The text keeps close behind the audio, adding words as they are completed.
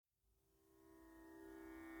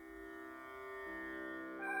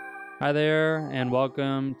Hi there, and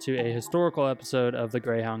welcome to a historical episode of the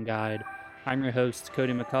Greyhound Guide. I'm your host,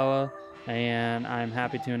 Cody McCullough, and I'm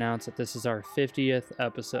happy to announce that this is our 50th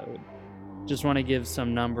episode. Just want to give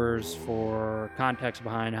some numbers for context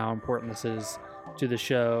behind how important this is to the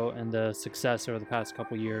show and the success over the past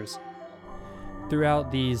couple years.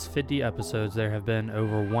 Throughout these 50 episodes, there have been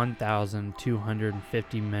over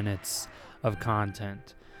 1,250 minutes of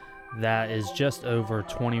content. That is just over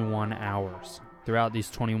 21 hours. Throughout these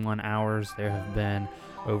 21 hours, there have been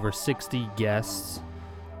over 60 guests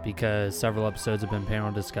because several episodes have been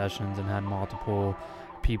panel discussions and had multiple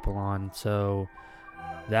people on. So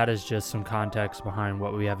that is just some context behind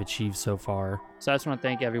what we have achieved so far. So I just want to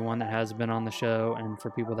thank everyone that has been on the show and for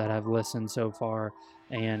people that have listened so far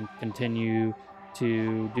and continue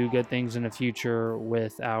to do good things in the future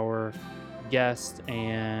with our guests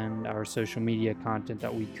and our social media content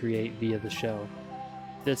that we create via the show.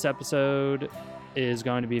 This episode is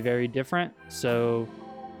going to be very different. So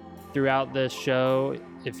throughout this show,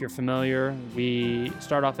 if you're familiar, we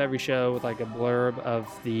start off every show with like a blurb of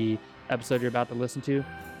the episode you're about to listen to.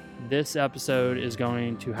 This episode is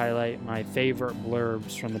going to highlight my favorite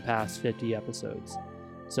blurbs from the past 50 episodes.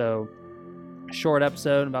 So short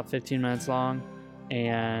episode, about 15 minutes long,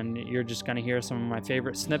 and you're just going to hear some of my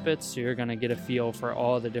favorite snippets. So you're going to get a feel for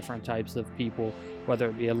all the different types of people, whether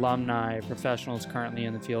it be alumni, professionals currently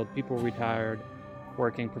in the field, people retired,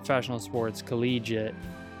 working professional sports, collegiate,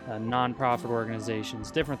 nonprofit organizations,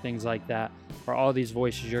 different things like that. For all these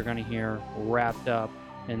voices you're going to hear wrapped up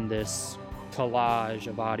in this collage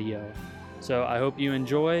of audio. So I hope you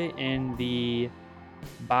enjoy. In the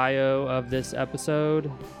bio of this episode,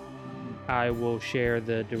 I will share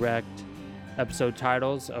the direct episode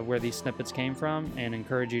titles of where these snippets came from and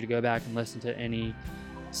encourage you to go back and listen to any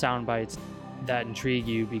sound bites that intrigue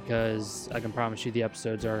you, because I can promise you the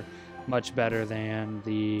episodes are much better than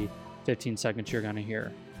the 15 seconds you're going to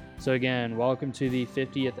hear. So again, welcome to the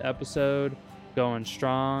 50th episode, going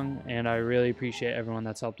strong, and I really appreciate everyone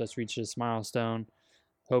that's helped us reach this milestone.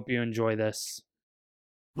 Hope you enjoy this.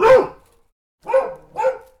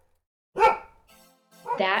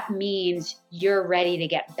 That means you're ready to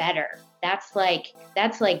get better. That's like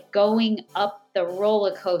going up the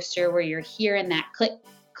roller coaster where you're hearing that click,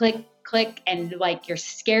 click, click, and like you're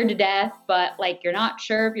scared to death, but like you're not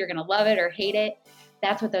sure if you're going to love it or hate it.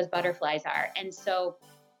 That's what those butterflies are. And so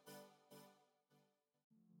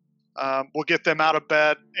we'll get them out of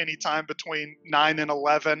bed anytime between 9 and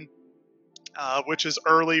 11, which is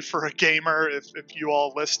early for a gamer. If you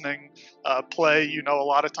all listening play, you know, a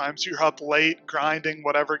lot of times you're up late grinding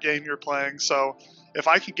whatever game you're playing. So if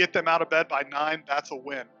I can get them out of bed by 9, that's a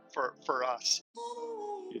win for us.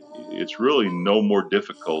 It's really no more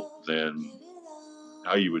difficult than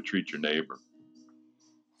how you would treat your neighbor.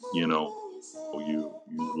 You know, you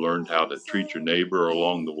learned how to treat your neighbor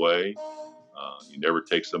along the way. You never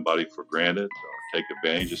take somebody for granted or take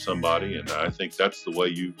advantage of somebody, and I think that's the way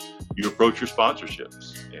you approach your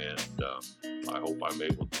sponsorships. And I hope I'm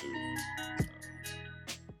able to.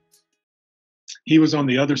 He was on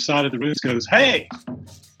the other side of the room, goes, "Hey!"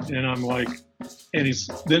 And I'm like, and he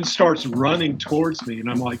then starts running towards me, and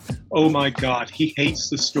I'm like, "Oh my God, he hates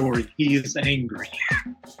the story. He is angry."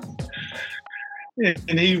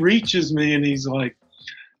 And he reaches me, and he's like,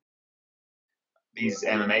 these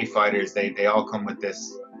MMA fighters, they all come with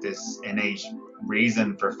this innate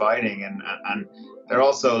reason for fighting, and they're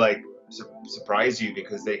also like surprise you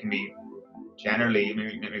because they can be generally,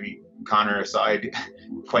 maybe Conor aside,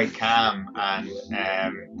 quite calm and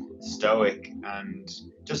stoic, and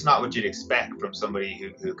just not what you'd expect from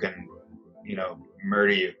somebody who can, you know,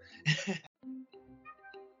 murder you.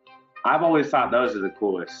 I've always thought those are the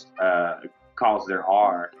coolest calls there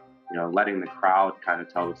are. You know, letting the crowd kind of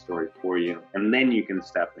tell the story for you, and then you can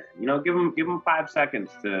step in. You know, give them 5 seconds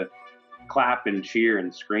to clap and cheer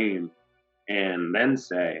and scream, and then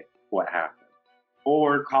say what happened,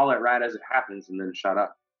 or call it right as it happens and then shut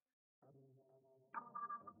up.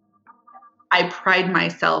 I pride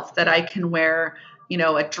myself that I can wear, you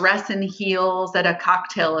know, a dress and heels at a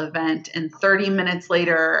cocktail event, and 30 minutes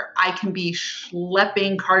later, I can be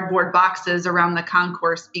schlepping cardboard boxes around the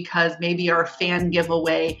concourse because maybe our fan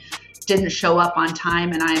giveaway didn't show up on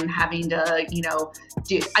time and I'm having to, you know,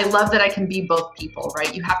 I love that I can be both people,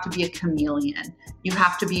 right? You have to be a chameleon. You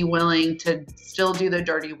have to be willing to still do the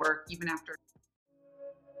dirty work even after.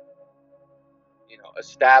 You know,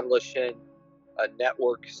 establishing a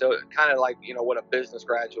network, so kind of like, you know, what a business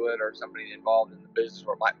graduate or somebody involved in the business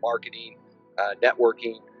or marketing,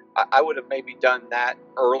 networking, I would have maybe done that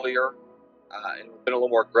earlier and been a little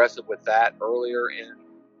more aggressive with that earlier. And,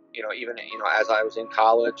 you know, even, you know, as I was in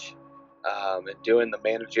college, and doing the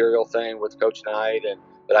managerial thing with Coach Knight.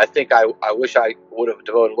 But I think I wish I would have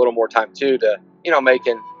devoted a little more time too to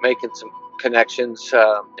making some connections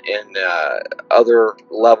in other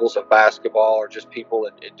levels of basketball, or just people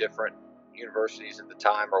in different universities at the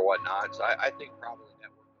time or whatnot. So I think probably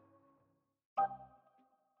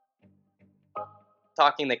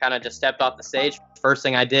talking, they kind of just stepped off the stage. First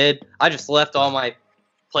thing I did, I just left all my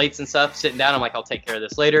plates and stuff sitting down. I'm like, I'll take care of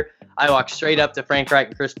this later. I walked straight up to Frank Reich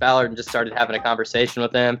and Chris Ballard and just started having a conversation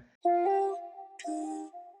with them.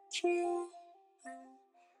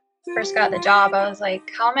 First got the job, I was like,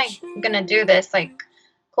 how am I gonna do this? Like,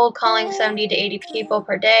 cold calling 70 to 80 people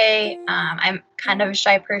per day. I'm kind of a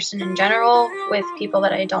shy person in general with people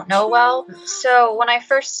that I don't know well. So when I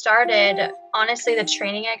first started, honestly, the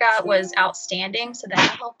training I got was outstanding. So that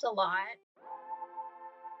helped a lot.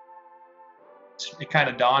 It kind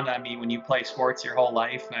of dawned on me when you play sports your whole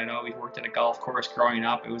life, and I'd always worked at a golf course growing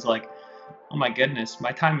up. It was like, oh my goodness,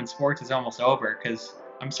 my time in sports is almost over, because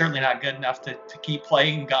I'm certainly not good enough to keep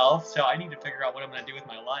playing golf. So I need to figure out what I'm going to do with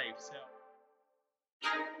my life. So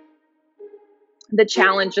the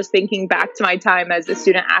challenge, just thinking back to my time as a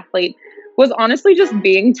student athlete, was honestly just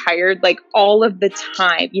being tired like all of the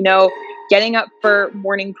time, getting up for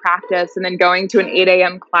morning practice and then going to an 8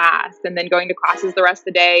 a.m. class and then going to classes the rest of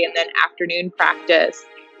the day and then afternoon practice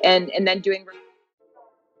and then doing.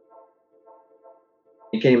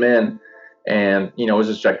 He came in and, it was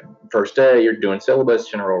just like first day, you're doing syllabus,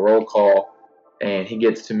 general roll call, and he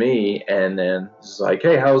gets to me and then he's like,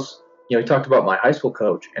 hey, he talked about my high school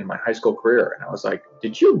coach and my high school career. And I was like,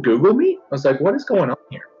 did you Google me? I was like, what is going on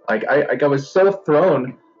here? Like, I was so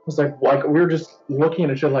thrown. I was like, we were just looking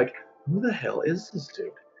at each other like, who the hell is this dude?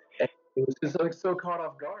 And it was just like so caught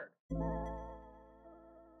off guard.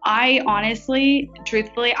 I honestly,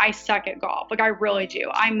 truthfully, I suck at golf. Like, I really do.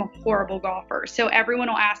 I'm a horrible golfer. So everyone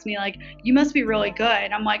will ask me, like, you must be really good.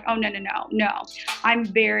 I'm like, oh, no.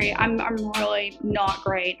 I'm really not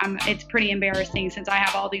great. It's pretty embarrassing since I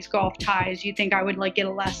have all these golf ties. You think I would, like, get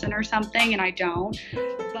a lesson or something, and I don't.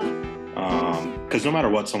 Because no matter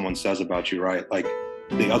what someone says about you, right, like,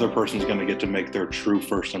 the other person's going to get to make their true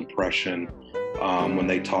first impression when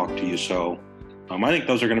they talk to you. So I think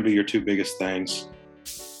those are going to be your two biggest things.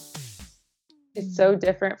 It's so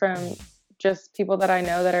different from just people that I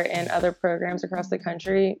know that are in other programs across the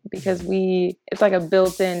country, because it's like a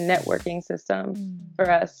built-in networking system for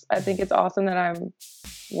us. I think it's awesome that I'm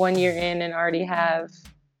 1 year in and already have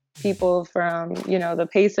people from, the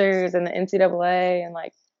Pacers and the NCAA and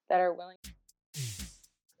like that are willing.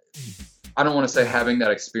 I don't want to say having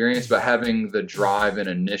that experience, but having the drive and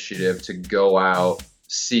initiative to go out,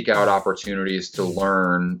 seek out opportunities to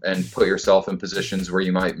learn and put yourself in positions where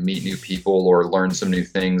you might meet new people or learn some new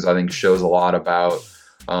things, I think shows a lot about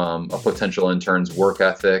a potential intern's work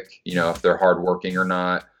ethic, if they're hardworking or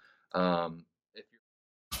not. I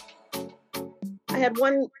had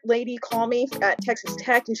one lady call me at Texas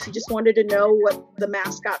Tech, and she just wanted to know what the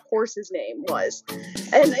mascot horse's name was.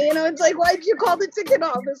 And, it's like, why'd you call the ticket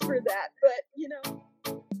office for that? But,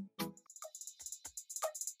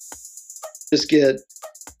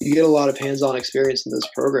 you get a lot of hands-on experience in this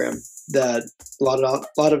program that a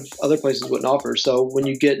lot of other places wouldn't offer. So when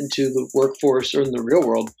you get into the workforce or in the real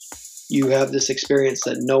world, you have this experience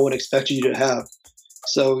that no one expected you to have.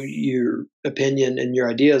 So your opinion and your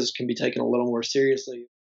ideas can be taken a little more seriously.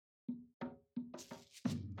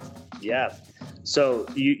 Yeah. So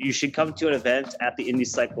you should come to an event at the Indy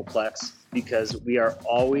Cycleplex, because we are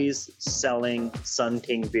always selling Sun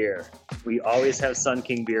King beer. We always have Sun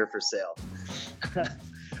King beer for sale.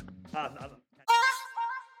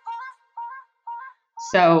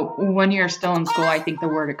 So when you're still in school, I think the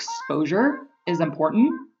word exposure is important.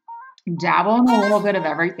 Dabble in a little bit of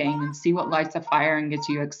everything and see what lights a fire and gets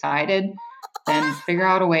you excited, then figure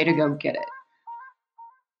out a way to go get it.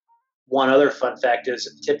 One other fun fact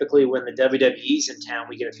is typically when the WWE's in town,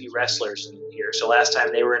 we get a few wrestlers here. So last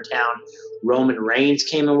time they were in town, Roman Reigns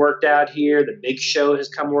came and worked out here. The Big Show has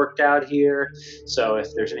come worked out here. So if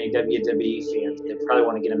there's any WWE fans, they probably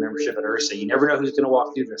want to get a membership at Ursa. You never know who's going to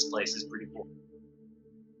walk through this place. It's pretty cool.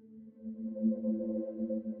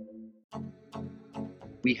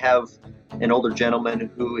 We have an older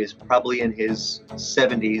gentleman who is probably in his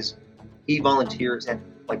 70s. He volunteers at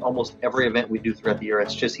like almost every event we do throughout the year.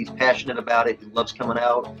 It's just he's passionate about it. He loves coming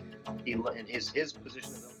out. And his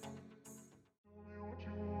position is.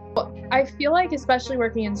 I feel like, especially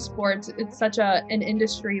working in sports, it's such an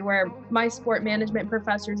industry where my sport management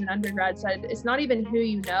professors in undergrad said it's not even who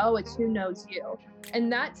you know, it's who knows you.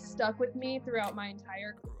 And that stuck with me throughout my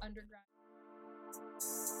entire undergrad.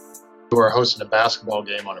 We were hosting a basketball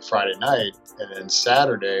game on a Friday night, and then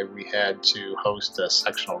Saturday we had to host a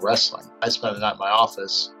sectional wrestling. I spent the night in my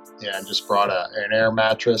office and just brought an air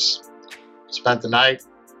mattress, spent the night,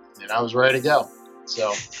 and I was ready to go.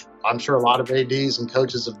 So I'm sure a lot of ADs and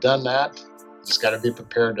coaches have done that. Just got to be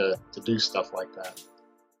prepared to do stuff like that.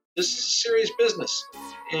 This is serious business.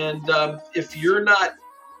 And if you're not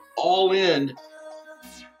all in,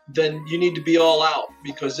 then you need to be all out,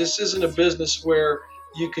 because this isn't a business where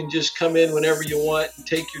you can just come in whenever you want and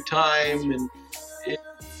take your time. And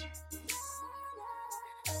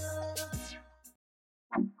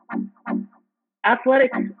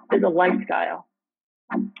athletics is a lifestyle.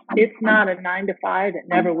 It's not a 9 to 5. It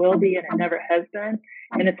never will be, and it never has been.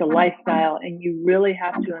 And it's a lifestyle, and you really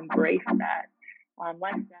have to embrace that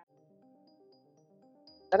lifestyle.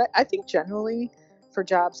 But I think generally for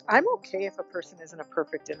jobs, I'm okay if a person isn't a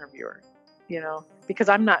perfect interviewer, because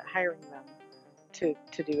I'm not hiring them to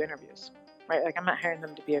do interviews, right? Like, I'm not hiring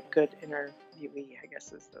them to be a good interviewee, I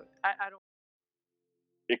guess is the, I don't.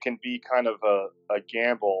 It can be kind of a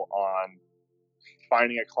gamble on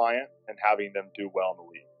finding a client and having them do well in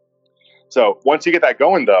the league. So once you get that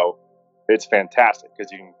going, though, it's fantastic,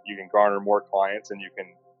 because you can garner more clients and you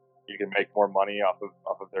can make more money off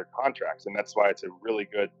of their contracts, and that's why it's a really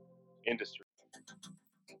good industry.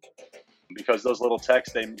 Because those little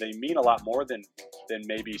texts, they mean a lot more than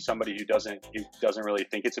maybe somebody who doesn't really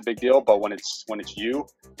think it's a big deal. But when it's you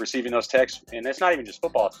receiving those texts, and it's not even just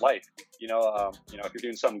football, it's life. If you're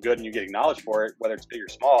doing something good and you get acknowledged for it, whether it's big or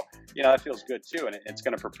small, that feels good too, and it's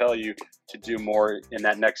going to propel you to do more in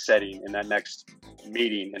that next setting, in that next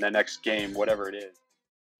meeting, in that next game, whatever it is.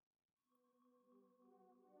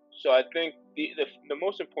 So I think the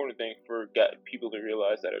most important thing for people to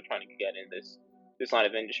realize that are trying to get in this line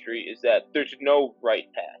of industry is that there's no right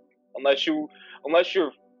path. Unless your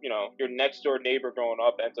next door neighbor growing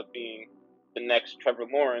up ends up being the next Trevor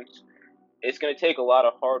Lawrence, it's going to take a lot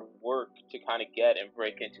of hard work to kind of get and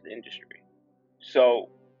break into the industry. So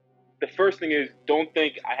the first thing is, don't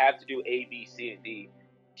think I have to do A, B, C, and D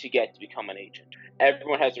to become an agent.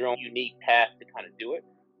 Everyone has their own unique path to kind of do it.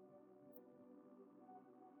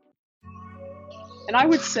 And I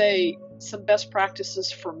would say some best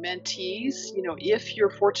practices for mentees, if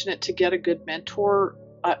you're fortunate to get a good mentor,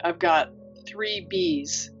 I've got 3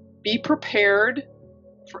 Bs. Be prepared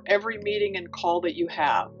for every meeting and call that you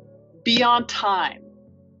have. Be on time.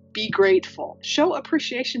 Be grateful. Show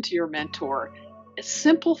appreciation to your mentor. A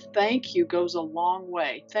simple thank you goes a long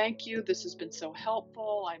way. Thank you. This has been so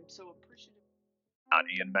helpful. I'm so appreciative.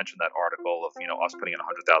 Ian mentioned that article of us putting in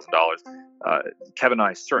 $100,000. Kevin and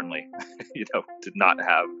I certainly did not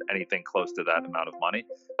have anything close to that amount of money.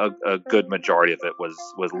 A good majority of it was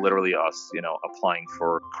literally us applying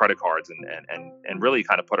for credit cards and really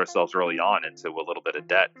kind of put ourselves early on into a little bit of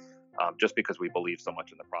debt, just because we believe so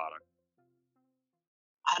much in the product.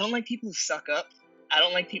 I don't like people who suck up. I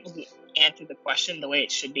don't like people who answer the question the way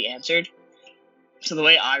it should be answered. So the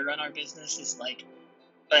way I run our business is like,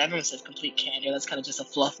 everyone says complete candor. That's kind of just a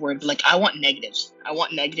fluff word. But I want negatives. I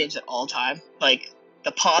want negatives at all time. Like,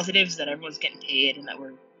 the positives that everyone's getting paid and that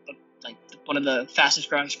we're one of the fastest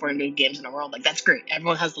growing sporting good games in the world. That's great.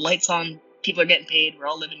 Everyone has the lights on. People are getting paid. We're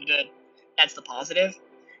all living good. That's the positive.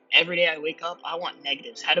 Every day I wake up, I want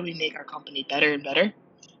negatives. How do we make our company better and better?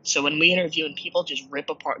 So when we interview and people just rip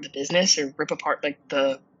apart the business or rip apart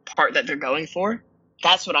the part that they're going for,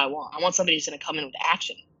 that's what I want. I want somebody who's going to come in with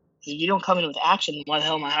action. If you don't come in with action, then why the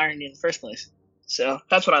hell am I hiring you in the first place? So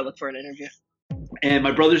that's what I look for in an interview. And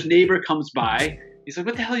my brother's neighbor comes by. He's like,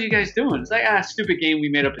 what the hell are you guys doing? It's like, stupid game we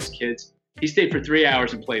made up as kids. He stayed for 3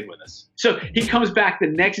 hours and played with us. So he comes back the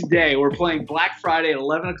next day. We're playing Black Friday at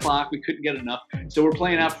 11 o'clock. We couldn't get enough. So we're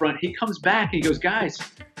playing out front. He comes back and he goes, guys,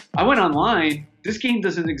 I went online. This game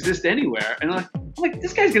doesn't exist anywhere. And I'm like,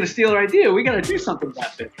 this guy's going to steal our idea. We got to do something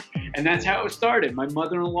about this. And that's how it started. My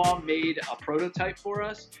mother-in-law made a prototype for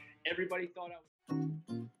us. Everybody thought I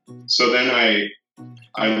was. So then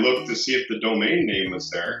I looked to see if the domain name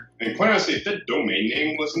was there. And quite honestly, if the domain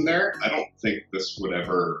name wasn't there, I don't think this would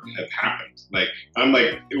ever have happened.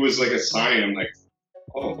 It was like a sign. I'm like,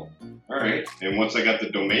 oh, all right. And once I got the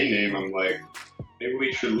domain name, I'm like, maybe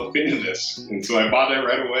we should look into this. And so I bought it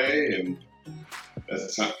right away, and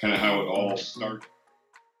that's kind of how it all started.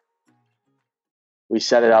 We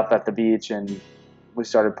set it up at the beach, and we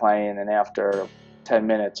started playing, and after 10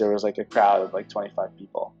 minutes, there was a crowd of 25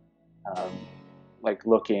 people.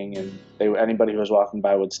 Looking, and anybody who was walking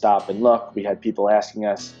by would stop and look. We had people asking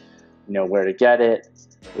us, where to get it,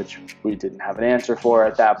 which we didn't have an answer for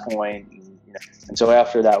at that point. And so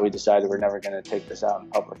after that, we decided we're never going to take this out in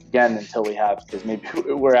public again until we have, because maybe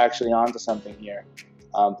we're actually onto something here.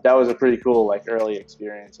 That was a pretty cool like early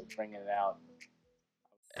experience of bringing it out.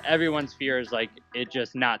 Everyone's fear is like it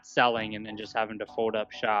just not selling and then just having to fold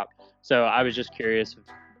up shop. So I was just curious,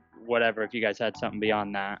 if you guys had something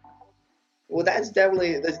beyond that. Well, that's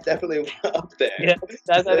definitely up there. Yeah,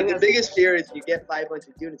 I think the biggest fear is you get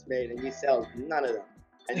 500 units made and you sell none of them,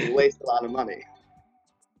 and you waste a lot of money.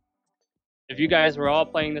 If you guys were all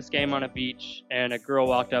playing this game on a beach and a girl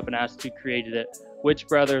walked up and asked who created it, which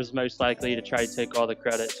brother is most likely to try to take all the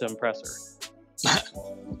credit to impress her?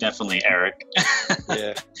 Definitely Eric.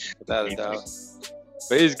 Yeah, without a doubt.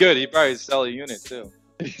 But he's good. He'd probably sell a unit too.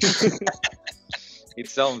 He'd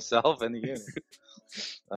sell himself and the unit.